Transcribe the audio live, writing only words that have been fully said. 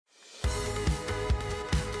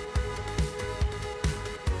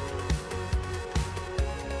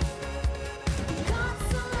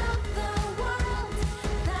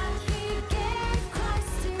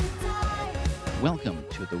Welcome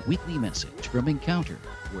to the weekly message from Encounter,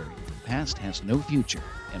 where your past has no future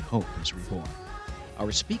and hope is reborn.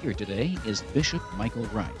 Our speaker today is Bishop Michael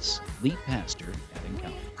Rice, lead pastor at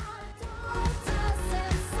Encounter.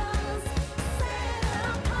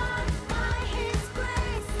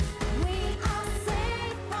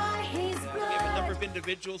 We have a number of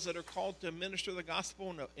individuals that are called to minister the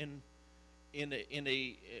gospel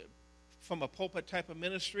from a pulpit type of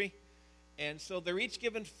ministry. And so they're each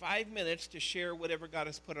given 5 minutes to share whatever God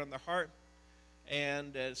has put on their heart.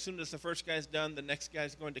 And as soon as the first guy's done, the next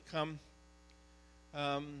guy's going to come.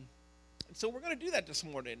 And so we're going to do that this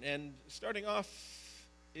morning. And starting off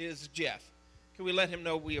is Jeff. Can we let him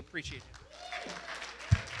know we appreciate him?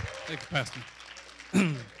 Thank you, Pastor.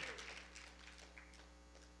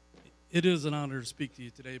 It is an honor to speak to you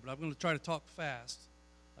today, but I'm going to try to talk fast.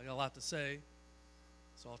 I got a lot to say,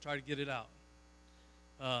 so I'll try to get it out.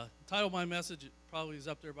 The title of my message, it probably is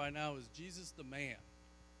up there by now, is Jesus the Man.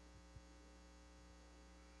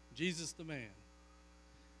 Jesus the Man.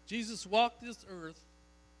 Jesus walked this earth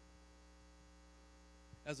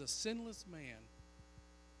as a sinless man.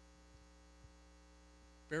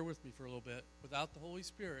 Bear with me for a little bit. Without the Holy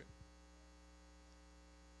Spirit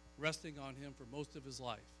resting on him for most of his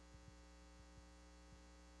life.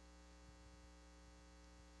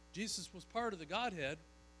 Jesus was part of the Godhead,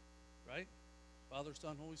 right? Father,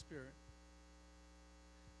 Son, Holy Spirit.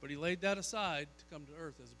 But he laid that aside to come to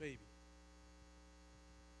earth as a baby.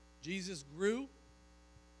 Jesus grew.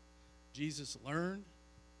 Jesus learned.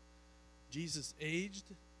 Jesus aged.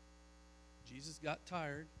 Jesus got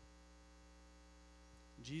tired.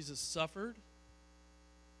 Jesus suffered.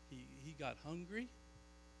 He got hungry.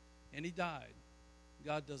 And he died.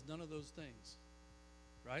 God does none of those things.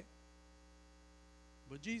 Right?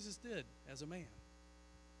 But Jesus did as a man.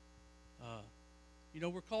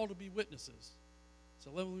 We're called to be witnesses.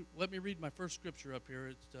 So let me read my first scripture up here.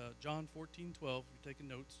 It's John 14:12, if you're taking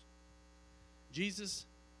notes. Jesus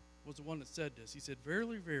was the one that said this. He said,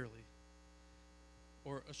 "Verily, verily,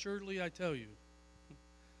 or assuredly I tell you,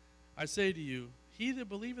 I say to you, he that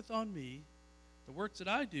believeth on me, the works that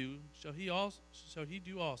I do shall he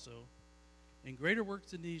do also, and greater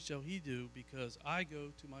works than these shall he do, because I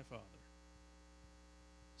go to my Father."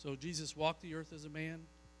 So Jesus walked the earth as a man,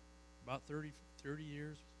 about 30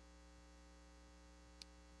 years.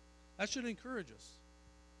 That should encourage us.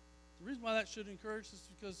 The reason why that should encourage us is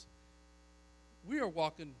because we are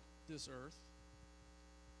walking this earth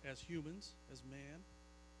as humans, as man.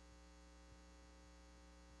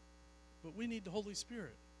 But we need the Holy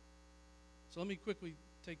Spirit. So let me quickly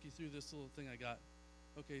take you through this little thing I got.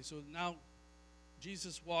 Okay, so now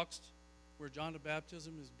Jesus walks where John the Baptist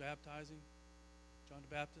is baptizing, John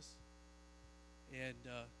the Baptist. And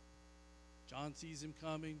John sees him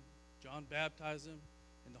coming. John baptizes him.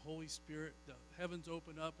 And the Holy Spirit, the heavens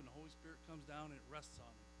open up and the Holy Spirit comes down and it rests on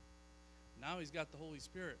him. Now he's got the Holy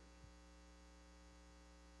Spirit.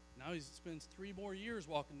 Now he spends 3 more years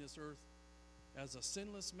walking this earth as a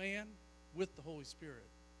sinless man with the Holy Spirit.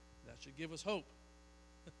 That should give us hope.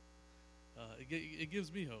 It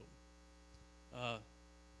gives me hope.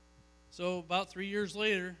 So about 3 years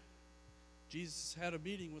later, Jesus had a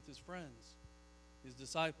meeting with his friends, his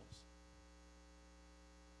disciples.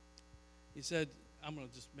 He said, I'm going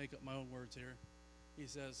to just make up my own words here. He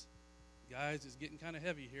says, "Guys, it's getting kind of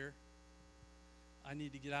heavy here. I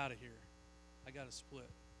need to get out of here. I got to split.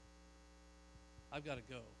 I've got to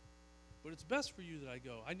go. But it's best for you that I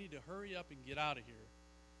go. I need to hurry up and get out of here.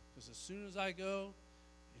 Because as soon as I go,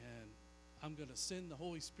 and I'm going to send the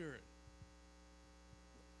Holy Spirit."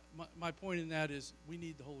 My point in that is we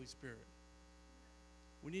need the Holy Spirit.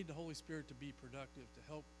 We need the Holy Spirit to be productive, to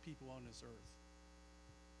help people on this earth.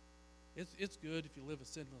 It's good if you live a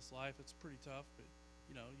sinless life. It's pretty tough, but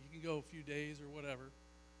you can go a few days or whatever.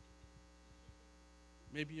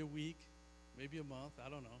 Maybe a week, maybe a month, I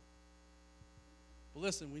don't know. But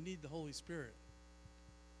listen, we need the Holy Spirit.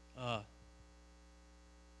 Let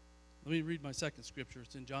me read my second scripture.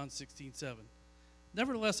 It's in John 16:7.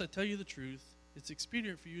 "Nevertheless, I tell you the truth. It's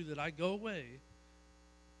expedient for you that I go away.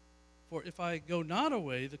 For if I go not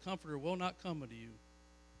away, the Comforter will not come unto you.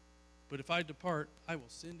 But if I depart, I will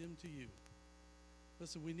send him to you."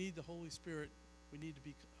 Listen, we need the Holy Spirit. We need to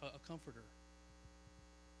be a comforter.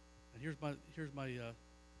 And here's my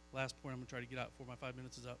last point I'm going to try to get out before my 5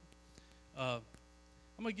 minutes is up. I'm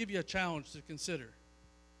going to give you a challenge to consider.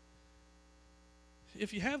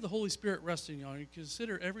 If you have the Holy Spirit resting on you,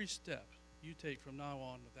 consider every step you take from now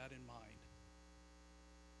on with that in mind.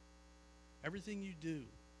 Everything you do,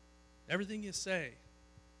 everything you say,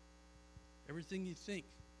 everything you think,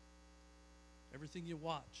 everything you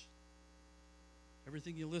watch,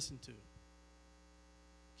 everything you listen to.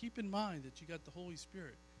 keep in mind that you got the Holy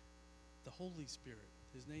Spirit. The Holy Spirit.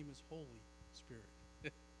 His name is Holy Spirit.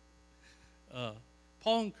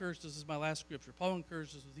 Paul encouraged us, this is my last scripture. Paul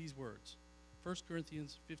encouraged us with these words. 1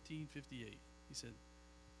 Corinthians 15:58. He said,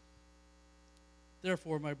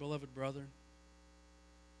 "Therefore, my beloved brethren,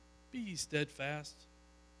 be ye steadfast,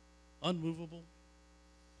 unmovable,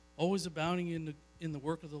 always abounding in the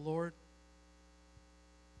work of the Lord.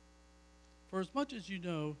 For as much as you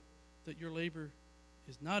know that your labor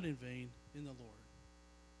is not in vain in the Lord."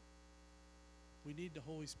 We need the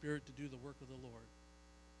Holy Spirit to do the work of the Lord.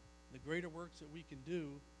 The greater works that we can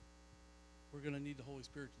do, we're going to need the Holy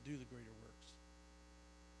Spirit to do the greater works.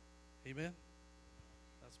 Amen?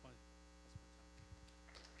 That's my time.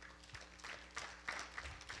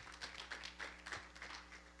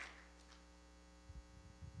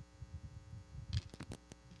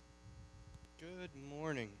 Good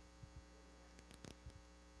morning.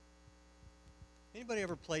 Anybody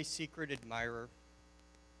ever play Secret Admirer?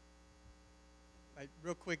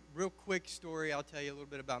 Real quick story. I'll tell you a little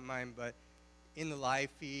bit about mine, but in the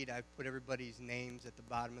live feed, I've put everybody's names at the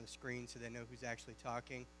bottom of the screen so they know who's actually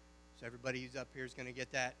talking. So everybody who's up here is going to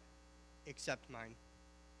get that, except mine.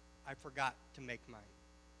 I forgot to make mine.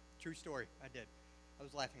 True story. I did. I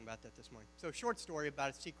was laughing about that this morning. So short story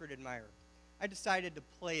about a Secret Admirer. I decided to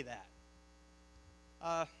play that.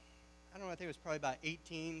 I don't know, I think it was probably about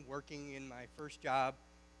 18, working in my first job,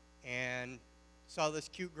 and saw this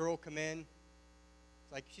cute girl come in.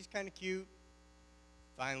 It's like, she's kind of cute.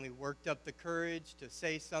 Finally worked up the courage to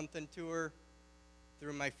say something to her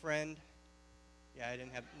through my friend. I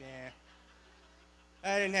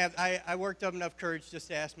worked up enough courage just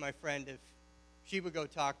to ask my friend if she would go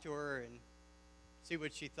talk to her and see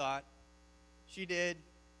what she thought. She did.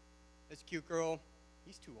 This cute girl,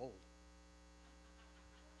 he's too old.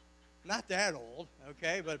 Not that old,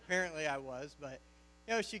 okay, but apparently I was. But,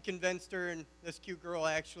 she convinced her, and this cute girl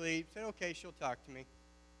actually said, okay, she'll talk to me.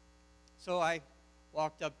 So I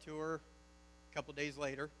walked up to her a couple days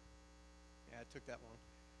later. Yeah, it took that long.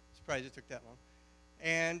 Surprised it took that long.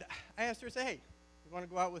 And I asked her, I said, hey, you want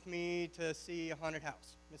to go out with me to see a haunted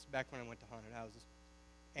house? This is back when I went to haunted houses.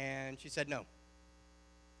 And she said no.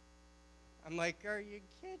 I'm like, are you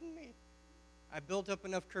kidding me? I built up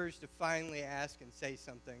enough courage to finally ask and say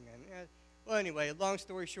something. And well, anyway, long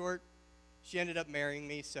story short, she ended up marrying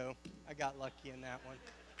me, so I got lucky in that one.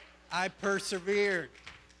 I persevered.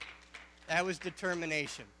 That was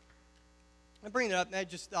determination. I bring it up, and I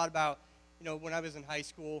just thought about, when I was in high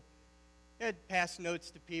school, I'd pass notes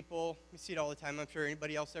to people. You see it all the time. I'm sure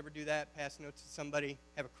anybody else ever do that, pass notes to somebody,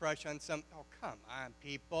 have a crush on some. Oh, come on,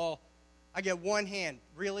 people. I get one hand.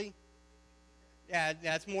 Really? Yeah,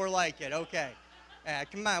 that's more like it. Okay.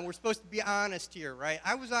 Come on, we're supposed to be honest here, right?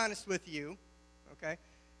 I was honest with you, okay?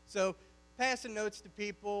 So passing notes to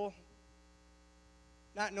people,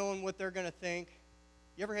 not knowing what they're going to think.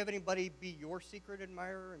 You ever have anybody be your secret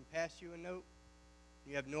admirer and pass you a note?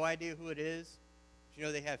 You have no idea who it is. You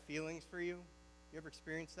know they have feelings for you. You ever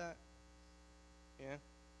experienced that? Yeah?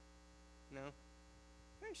 No?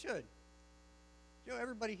 You should.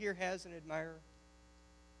 Everybody here has an admirer.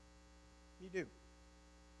 You do.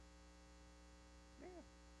 Yeah.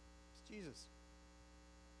 It's Jesus.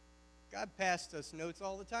 God passed us notes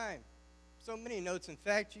all the time. So many notes, in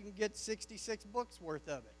fact, you can get 66 books worth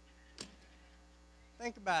of it.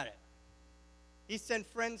 Think about it. He sent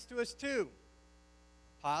friends to us too.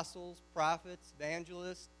 Apostles, prophets,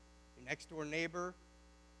 evangelists, your next door neighbor,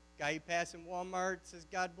 guy you pass in Walmart says,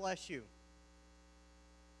 God bless you.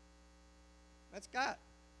 That's God.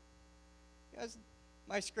 That's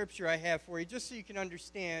my scripture I have for you, just so you can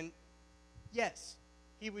understand, yes,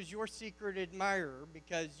 he was your secret admirer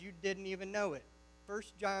because you didn't even know it. 1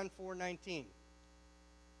 John 4:19.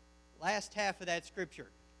 Last half of that scripture.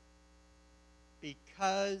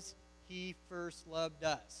 Because he first loved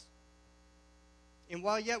us. And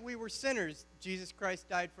while yet we were sinners, Jesus Christ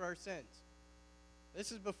died for our sins.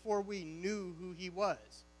 This is before we knew who he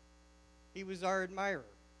was. He was our admirer.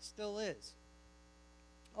 Still is.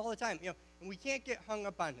 All the time. And we can't get hung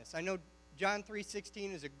up on this. I know John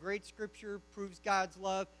 3:16 is a great scripture, proves God's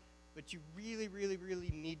love, but you really, really, really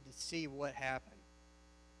need to see what happened.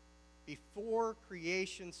 Before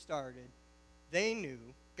creation started, they knew,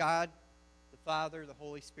 God, the Father, the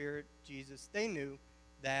Holy Spirit, Jesus, they knew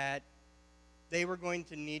that they were going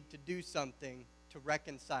to need to do something to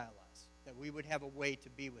reconcile us, that we would have a way to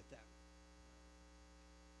be with them.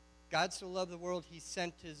 God so loved the world, he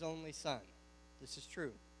sent his only Son. This is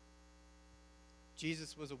true.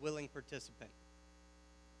 Jesus was a willing participant.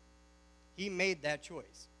 He made that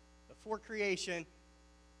choice. Before creation,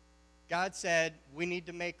 God said, we need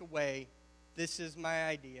to make a way this is my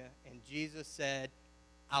idea. And Jesus said,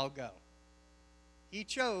 I'll go. He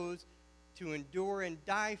chose to endure and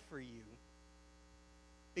die for you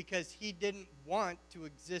because he didn't want to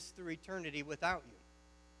exist through eternity without you.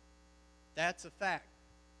 That's a fact.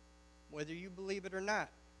 Whether you believe it or not,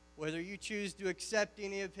 whether you choose to accept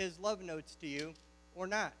any of his love notes to you or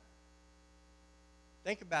not.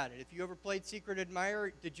 Think about it. If you ever played Secret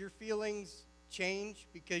Admirer, did your feelings change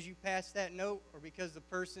because you passed that note or because the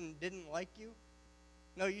person didn't like you?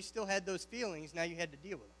 No, you still had those feelings. Now you had to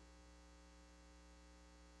deal with them.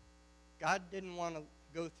 God didn't want to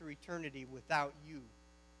go through eternity without you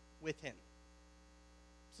with him.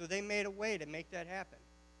 So they made a way to make that happen.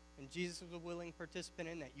 And Jesus was a willing participant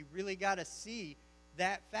in that. You really got to see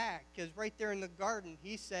that fact, because right there in the garden,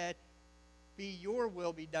 he said, be your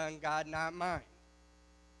will be done, God, not mine.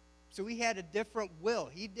 So he had a different will.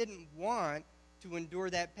 He didn't want to endure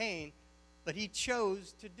that pain, but he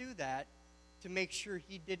chose to do that to make sure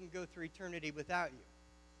he didn't go through eternity without you.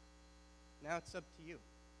 Now it's up to you.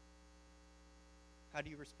 How do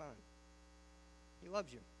you respond? He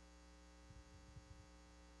loves you.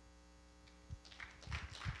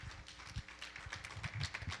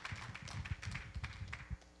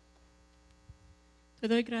 Te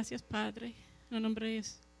doy gracias, Padre, en el nombre de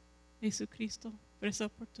Jesucristo, por esa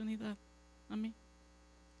oportunidad. Amén.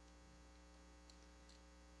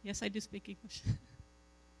 Yes, I do speak English.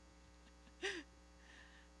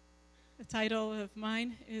 The title of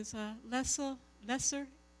mine is Lesser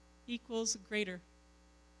Equals Greater.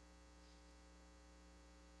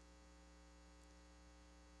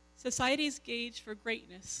 Society's gauge for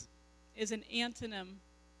greatness is an antonym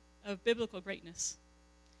of biblical greatness.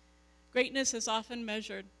 Greatness is often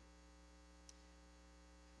measured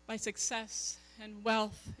by success and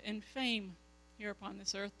wealth and fame here upon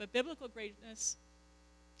this earth, but biblical greatness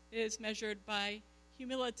is measured by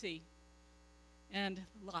humility and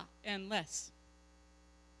less.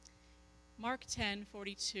 Mark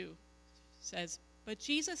 10:42 says, "But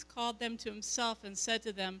Jesus called them to himself and said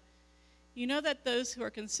to them, 'You know that those who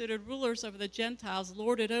are considered rulers over the Gentiles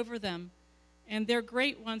lord it over them, and their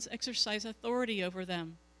great ones exercise authority over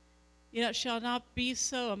them. Yet it shall not be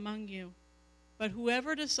so among you. But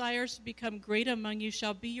whoever desires to become great among you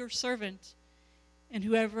shall be your servant, and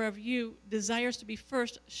whoever of you desires to be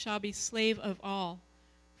first shall be slave of all.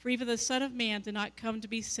 For even the Son of Man did not come to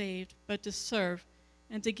be saved, but to serve,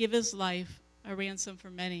 and to give his life a ransom for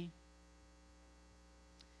many.'"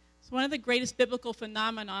 So one of the greatest biblical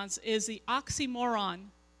phenomenons is the oxymoron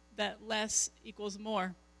that less equals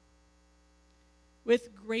more.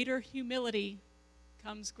 With greater humility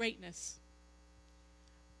comes greatness.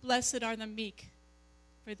 Blessed are the meek,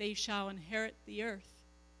 for they shall inherit the earth.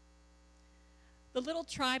 The little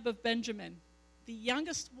tribe of Benjamin, the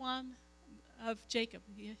youngest one of Jacob,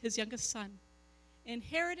 his youngest son,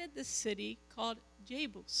 inherited the city called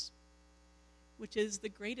Jebus, which is the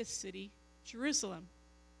greatest city, Jerusalem.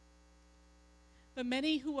 But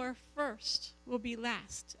many who are first will be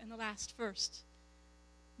last, and the last first.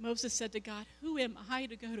 Moses said to God, "Who am I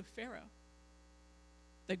to go to Pharaoh?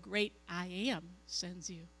 The great I am sends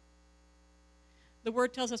you." The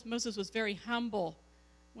word tells us Moses was very humble.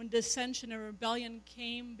 When dissension and rebellion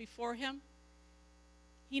came before him,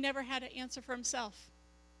 he never had to answer for himself.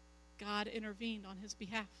 God intervened on his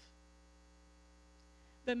behalf.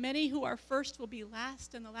 But many who are first will be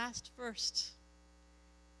last, and the last first.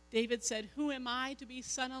 David said, "Who am I to be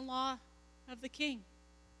son-in-law of the king?"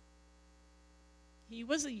 He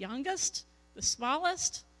was the youngest, the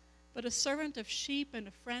smallest, but a servant of sheep and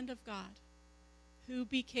a friend of God, who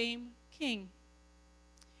became king.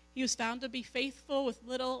 He was found to be faithful with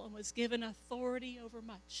little and was given authority over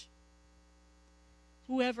much.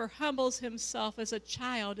 Whoever humbles himself as a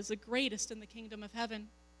child is the greatest in the kingdom of heaven.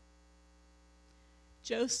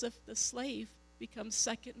 Joseph, the slave, becomes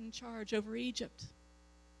second in charge over Egypt.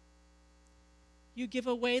 You give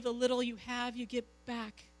away the little you have, you get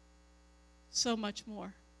back so much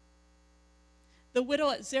more. The widow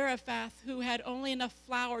at Zarephath, who had only enough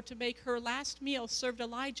flour to make her last meal, served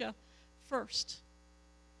Elijah first.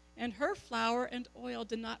 And her flour and oil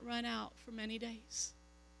did not run out for many days.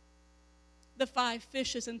 The 5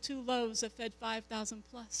 fishes and 2 loaves that fed 5,000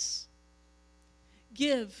 plus.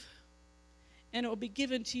 Give, and it will be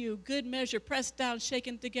given to you, good measure, pressed down,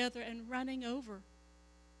 shaken together, and running over.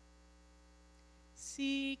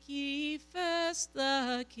 Seek ye first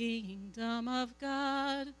the kingdom of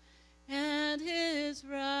God and his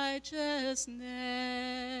righteousness,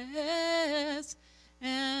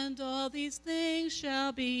 and all these things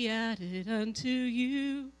shall be added unto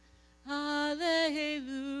you.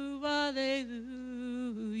 Alleluia,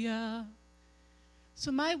 alleluia.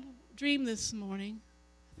 So my dream this morning.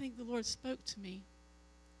 I think the Lord spoke to me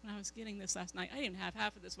when I was getting this last night. I didn't have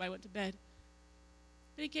half of this when I went to bed.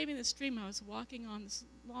 But he gave me this dream. I was walking on this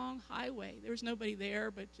long highway. There was nobody there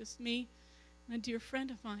but just me and a dear friend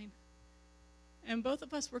of mine. And both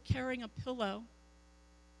of us were carrying a pillow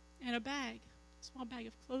and a bag, a small bag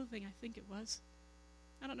of clothing, I think it was.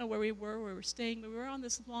 I don't know where we were staying, but we were on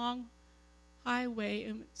this long highway,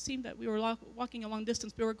 and it seemed that we were walking a long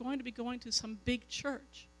distance. We were going to be going to some big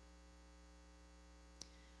church.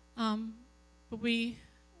 But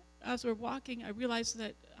as we were walking, I realized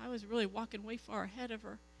that I was really walking way far ahead of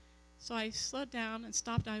her. So I slowed down and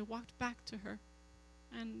stopped. I walked back to her,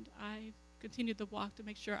 and I continued the walk to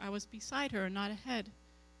make sure I was beside her and not ahead.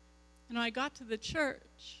 And when I got to the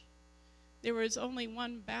church, there was only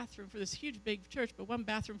one bathroom for this huge, big church, but one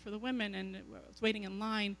bathroom for the women, and I was waiting in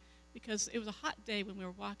line because it was a hot day when we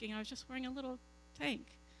were walking. I was just wearing a little tank,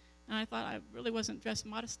 and I thought I really wasn't dressed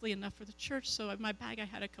modestly enough for the church, so in my bag I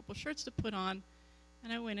had a couple shirts to put on,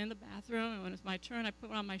 and I went in the bathroom, and when it was my turn, I put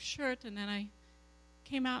on my shirt, and then I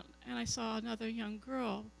came out, and I saw another young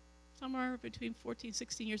girl, somewhere between 14,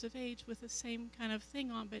 16 years of age, with the same kind of thing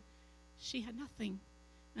on, but she had nothing.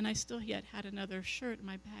 And I still yet had another shirt in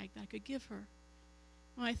my bag that I could give her.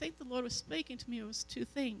 Well, I think the Lord was speaking to me. It was two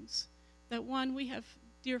things. That one, we have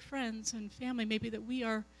dear friends and family maybe that we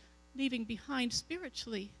are leaving behind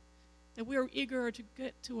spiritually. That we're eager to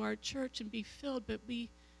get to our church and be filled, but we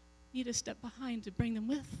need to step behind to bring them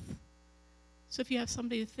with. So if you have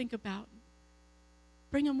somebody to think about,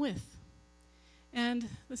 bring them with. And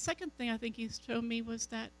the second thing I think he showed me was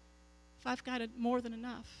that if I've got more than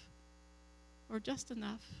enough, or just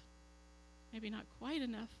enough, maybe not quite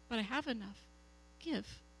enough, but I have enough, give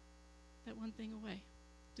that one thing away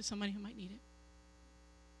to somebody who might need it.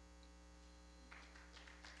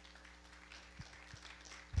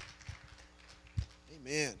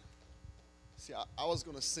 Amen. See, I was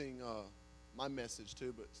going to sing my message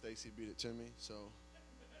too, but Stacey beat it to me, so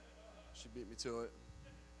she beat me to it.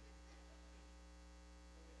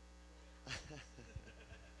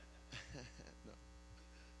 No.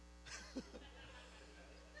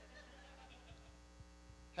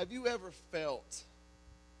 Have you ever felt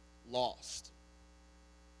lost?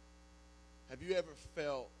 Have you ever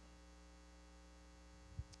felt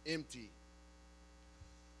empty?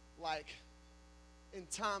 Like in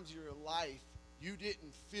times of your life, you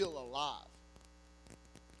didn't feel alive.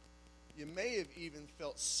 You may have even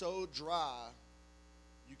felt so dry,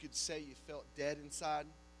 you could say you felt dead inside.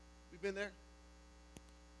 We've been there?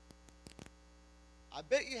 I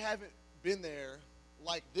bet you haven't been there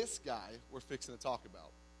like this guy we're fixing to talk about.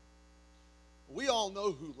 We all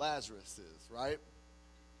know who Lazarus is, right?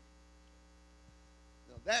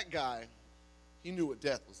 Now that guy, he knew what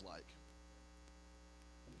death was like.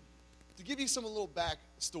 To give you some a little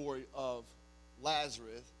backstory of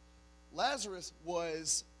Lazarus, Lazarus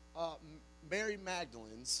was Mary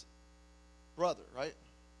Magdalene's brother, right?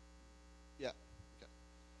 Yeah, okay.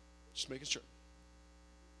 Just making sure.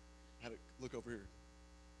 I had to look over here.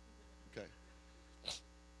 Okay.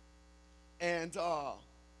 And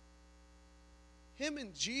him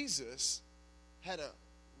and Jesus had a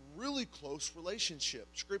really close relationship.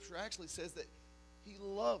 Scripture actually says that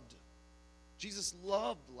Jesus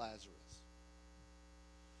loved Lazarus.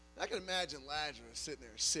 I can imagine Lazarus sitting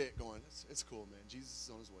there sick going, it's cool, man. Jesus is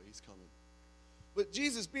on his way. He's coming. But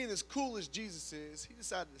Jesus, being as cool as Jesus is, he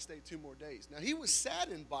decided to stay 2 more days. Now, he was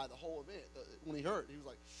saddened by the whole event. When he heard, he was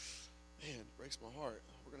like, man, it breaks my heart.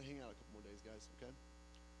 We're going to hang out a couple more days, guys, okay?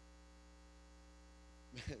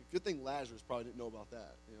 Man, good thing Lazarus probably didn't know about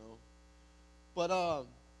that, you know. But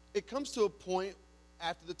it comes to a point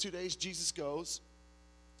after the 2 days, Jesus goes,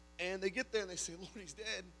 and they get there and they say, Lord, he's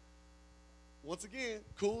dead. Once again,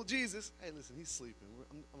 cool Jesus. Hey, listen, he's sleeping.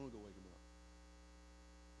 I'm going to go wake him up.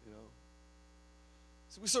 You know?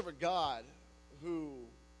 So we serve a God who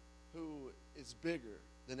is bigger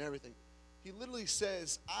than everything. He literally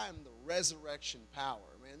says, I am the resurrection power.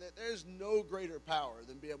 Man, there's no greater power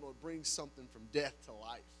than being able to bring something from death to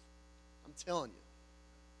life. I'm telling you.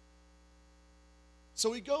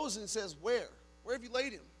 So he goes and says, where? Where have you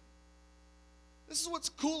laid him? This is what's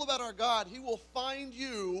cool about our God. He will find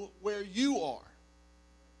you where you are.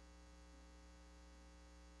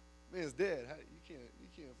 Man's dead. You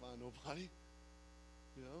can't find nobody.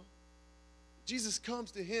 You know? Jesus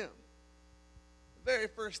comes to him. The very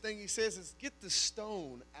first thing he says is, get the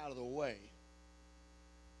stone out of the way.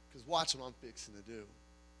 Because watch what I'm fixing to do.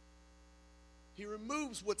 He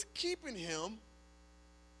removes what's keeping him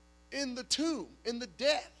in the tomb, in the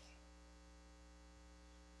death.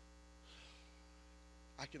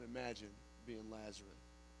 I can imagine being Lazarus,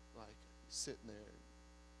 like sitting there,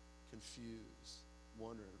 confused,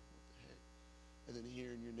 wondering what the heck. And then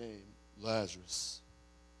hearing your name, Lazarus,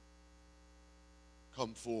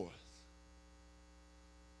 come forth.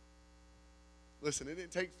 Listen, it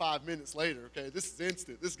didn't take 5 minutes later, okay? This is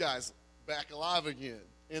instant. This guy's back alive again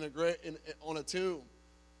on a tomb.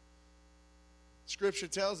 Scripture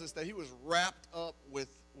tells us that he was wrapped up with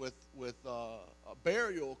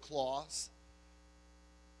burial cloths.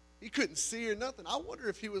 He couldn't see or nothing. I wonder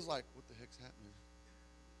if he was like, what the heck's happening?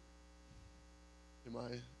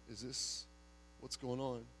 Is this, what's going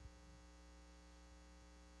on?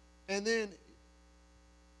 And then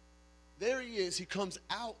there he is. He comes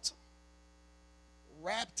out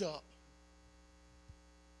wrapped up.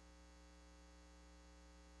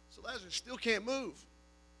 So Lazarus still can't move.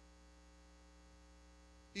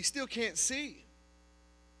 He still can't see.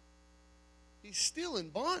 He's still in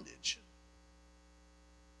bondage.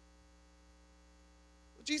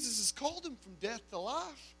 Jesus has called him from death to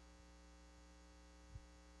life.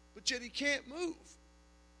 But yet he can't move.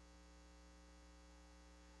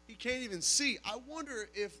 He can't even see. I wonder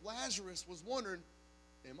if Lazarus was wondering,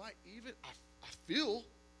 am I even, I feel,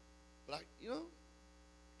 but I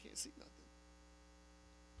can't see nothing.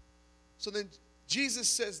 So then Jesus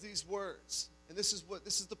says these words, and this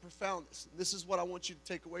is the profoundness, and this is what I want you to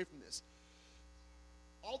take away from this.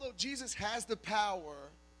 Although Jesus has the power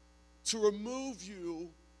to remove you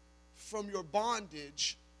from your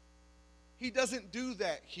bondage, he doesn't do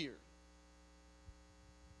that here.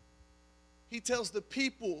 He tells the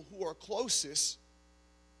people who are closest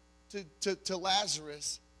to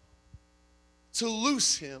Lazarus to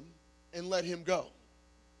loose him and let him go.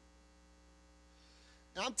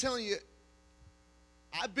 And I'm telling you,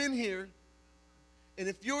 I've been here, and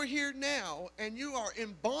if you're here now and you are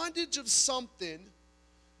in bondage of something,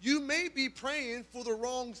 you may be praying for the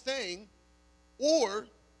wrong thing, or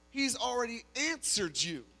he's already answered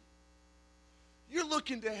you. You're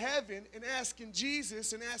looking to heaven and asking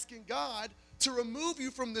Jesus and asking God to remove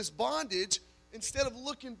you from this bondage instead of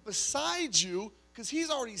looking beside you, because he's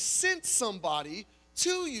already sent somebody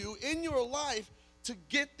to you in your life to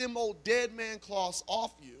get them old dead man cloths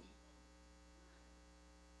off you.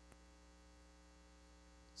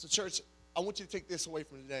 So church, I want you to take this away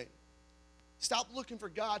from today. Stop looking for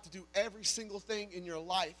God to do every single thing in your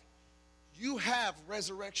life. You have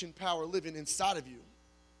resurrection power living inside of you.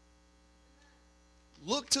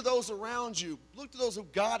 Look to those around you. Look to those who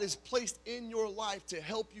God has placed in your life to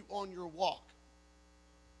help you on your walk.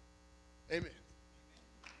 Amen.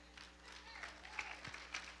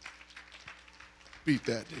 Beat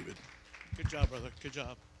that, David. Good job, brother. Good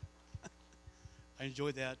job. I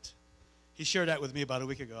enjoyed that. He shared that with me about a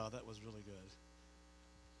week ago. That was really good.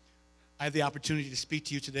 I have the opportunity to speak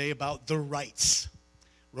to you today about the rights.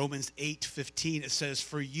 Romans 8:15, it says,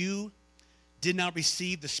 "For you did not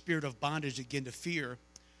receive the spirit of bondage again to fear,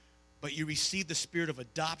 but you received the spirit of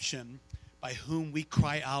adoption, by whom we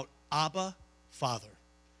cry out, Abba, Father."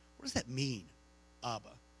 What does that mean,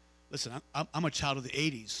 Abba? Listen, I'm a child of the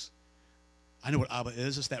 80s. I know what Abba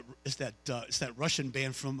is. It's that Russian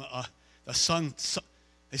band from the song.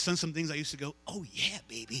 They sung some things I used to go, oh yeah,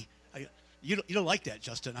 baby. You don't like that,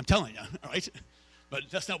 Justin. I'm telling you, all right? But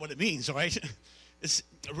that's not what it means, all right?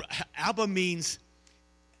 Abba means,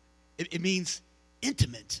 it means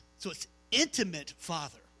intimate. So it's intimate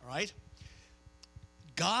Father, all right?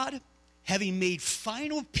 God, having made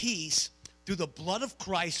final peace through the blood of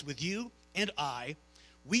Christ with you and I,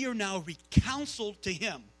 we are now reconciled to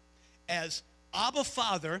him as Abba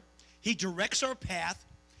Father. He directs our path.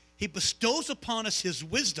 He bestows upon us his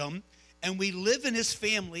wisdom, and we live in his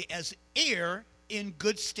family as heir in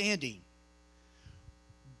good standing.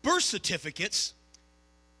 Birth certificates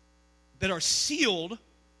that are sealed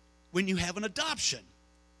when you have an adoption.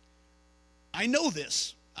 I know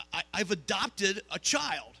this. I've adopted a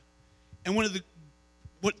child. And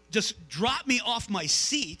what just dropped me off my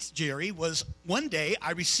seat, Jerry, was one day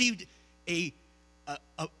I received a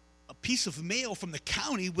piece of mail from the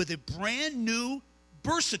county with a brand new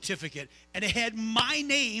birth certificate, and it had my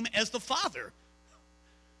name as the father.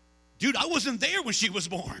 Dude, I wasn't there when she was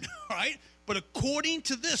born, all right? But according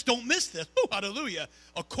to this, don't miss this, hallelujah.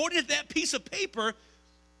 According to that piece of paper,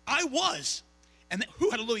 I was. And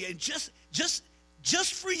hallelujah. And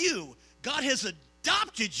just for you, God has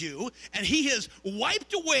adopted you, and he has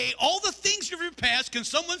wiped away all the things of your past. Can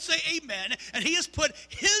someone say amen? And he has put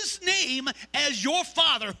his name as your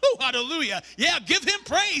father. Hallelujah. Yeah, give him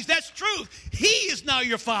praise. That's truth. He is now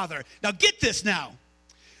your father. Now get this now.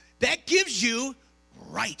 That gives you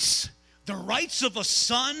rights. The rights of a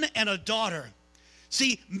son and a daughter.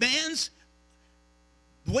 See, man's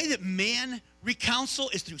The way that man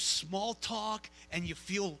recounsel is through small talk, and you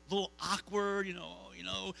feel a little awkward,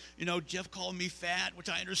 Jeff called me fat, which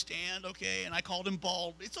I understand, okay, and I called him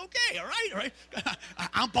bald. It's okay, all right?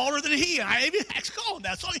 I'm balder than he, and I even call him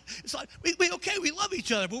that. So it's like, we love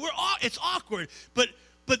each other, but it's awkward. But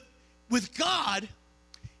with God,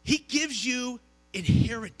 he gives you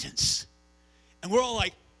inheritance. And we're all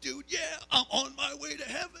like, dude, yeah, I'm on my way to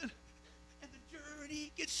heaven. And the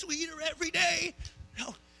journey gets sweeter every day.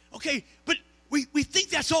 No, okay, but we think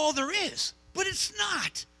that's all there is. But it's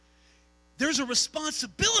not. There's a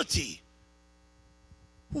responsibility.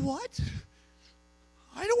 What?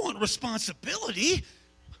 I don't want responsibility.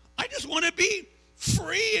 I just want to be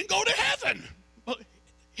free and go to heaven. Well,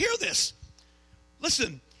 hear this.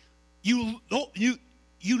 Listen, you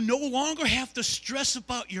no longer have to stress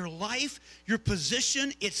about your life, your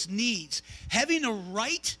position, its needs. Having a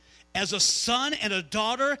right as a son and a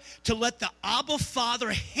daughter to let the Abba Father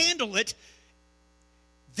handle it,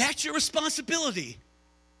 that's your responsibility.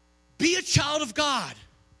 Be a child of God.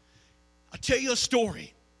 I'll tell you a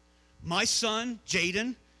story. My son,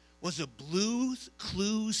 Jaden, was a Blues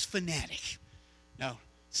Clues fanatic. Now,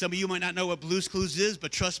 some of you might not know what Blues Clues is,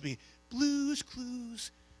 but trust me, Blues Clues,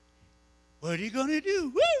 what are you going to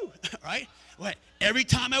do? Woo! Right? Well, every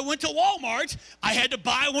time I went to Walmart, I had to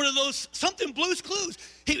buy one of those, something Blues Clues.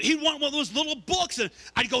 He'd want one of those little books, and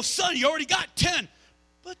I'd go, son, you already got 10.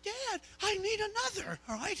 But, Dad, I need another,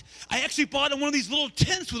 all right? I actually bought him one of these little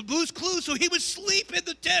tents with Blues Clues so he would sleep in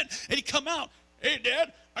the tent, and he'd come out, hey,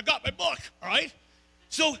 Dad, I got my book, all right?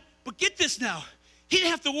 So, but get this now. He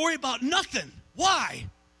didn't have to worry about nothing. Why?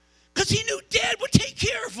 Because he knew Dad would take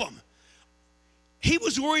care of him. He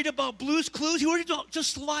was worried about Blues Clues. He worried about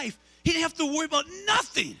just life. He didn't have to worry about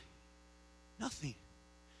nothing. Nothing.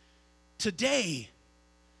 Today,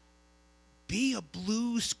 be a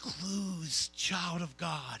Blues Clues child of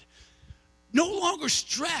God. No longer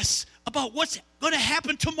stress about what's going to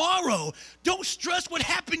happen tomorrow. Don't stress what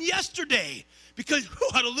happened yesterday. Because,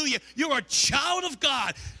 hallelujah, you're a child of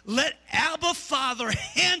God. Let Abba Father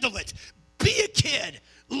handle it. Be a kid.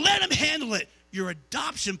 Let him handle it. Your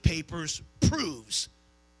adoption papers proves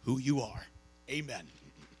who you are. Amen.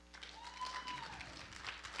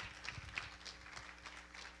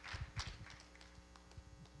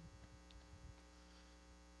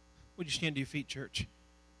 Would you stand to your feet, church?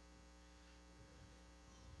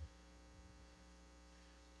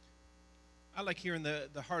 I like hearing the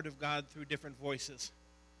heart of God through different voices.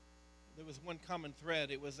 There was one common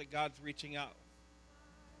thread. It was that God's reaching out.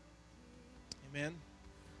 Amen.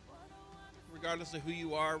 Regardless of who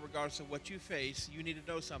you are, regardless of what you face, you need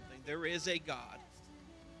to know something. There is a God,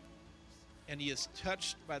 and he is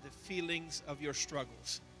touched by the feelings of your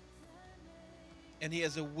struggles. And he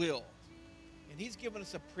has a will. And he's given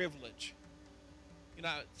us a privilege. You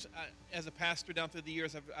know, as a pastor down through the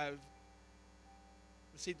years, I've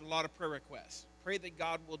received a lot of prayer requests. Pray that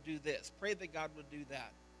God will do this. Pray that God will do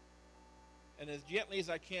that. And as gently as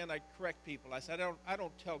I can, I correct people. I said, I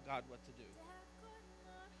don't tell God what to do.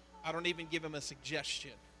 I don't even give him a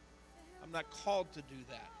suggestion. I'm not called to do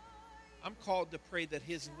that. I'm called to pray that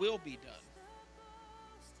his will be done.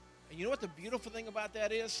 And you know what the beautiful thing about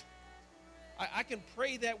that is? I can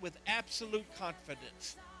pray that with absolute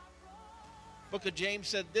confidence. Book of James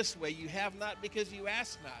said this way, you have not because you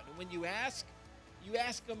ask not. And when you ask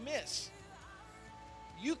amiss.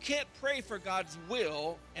 You can't pray for God's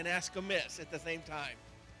will and ask amiss at the same time.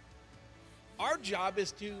 Our job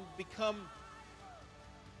is to become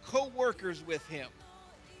co-workers with him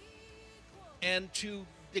and to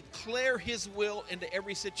declare his will into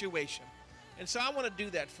every situation. And so I want to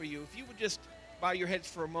do that for you. If you would just bow your heads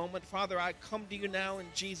for a moment. Father, I come to you now in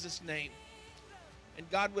Jesus' name. And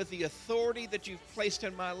God, with the authority that you've placed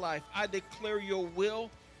in my life, I declare your will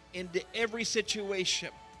into every situation.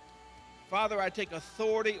 Father, I take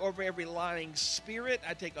authority over every lying spirit.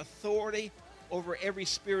 I take authority over every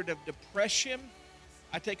spirit of depression.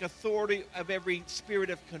 I take authority of every spirit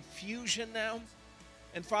of confusion now.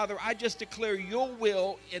 And Father, I just declare your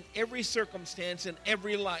will in every circumstance, in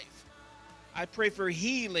every life. I pray for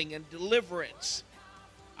healing and deliverance.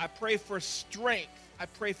 I pray for strength. I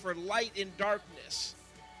pray for light in darkness,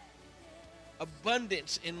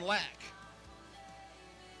 abundance in lack.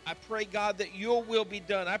 I pray, God, that your will be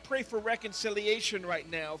done. I pray for reconciliation right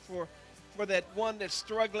now for that one that's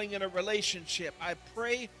struggling in a relationship. I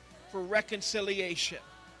pray for reconciliation.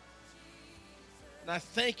 And I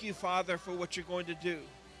thank you, Father, for what you're going to do.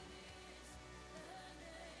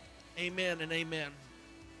 Amen and amen.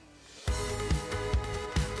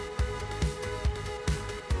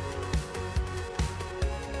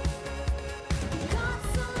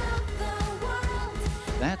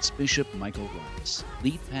 That's Bishop Michael Rice,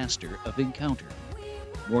 lead pastor of Encounter.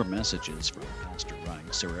 More messages from Pastor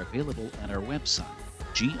Rice are available at our website,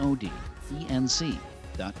 godenc.com.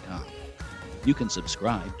 You can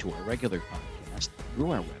subscribe to our regular podcast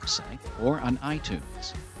through our website or on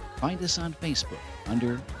iTunes. Find us on Facebook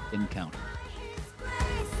under Encounter.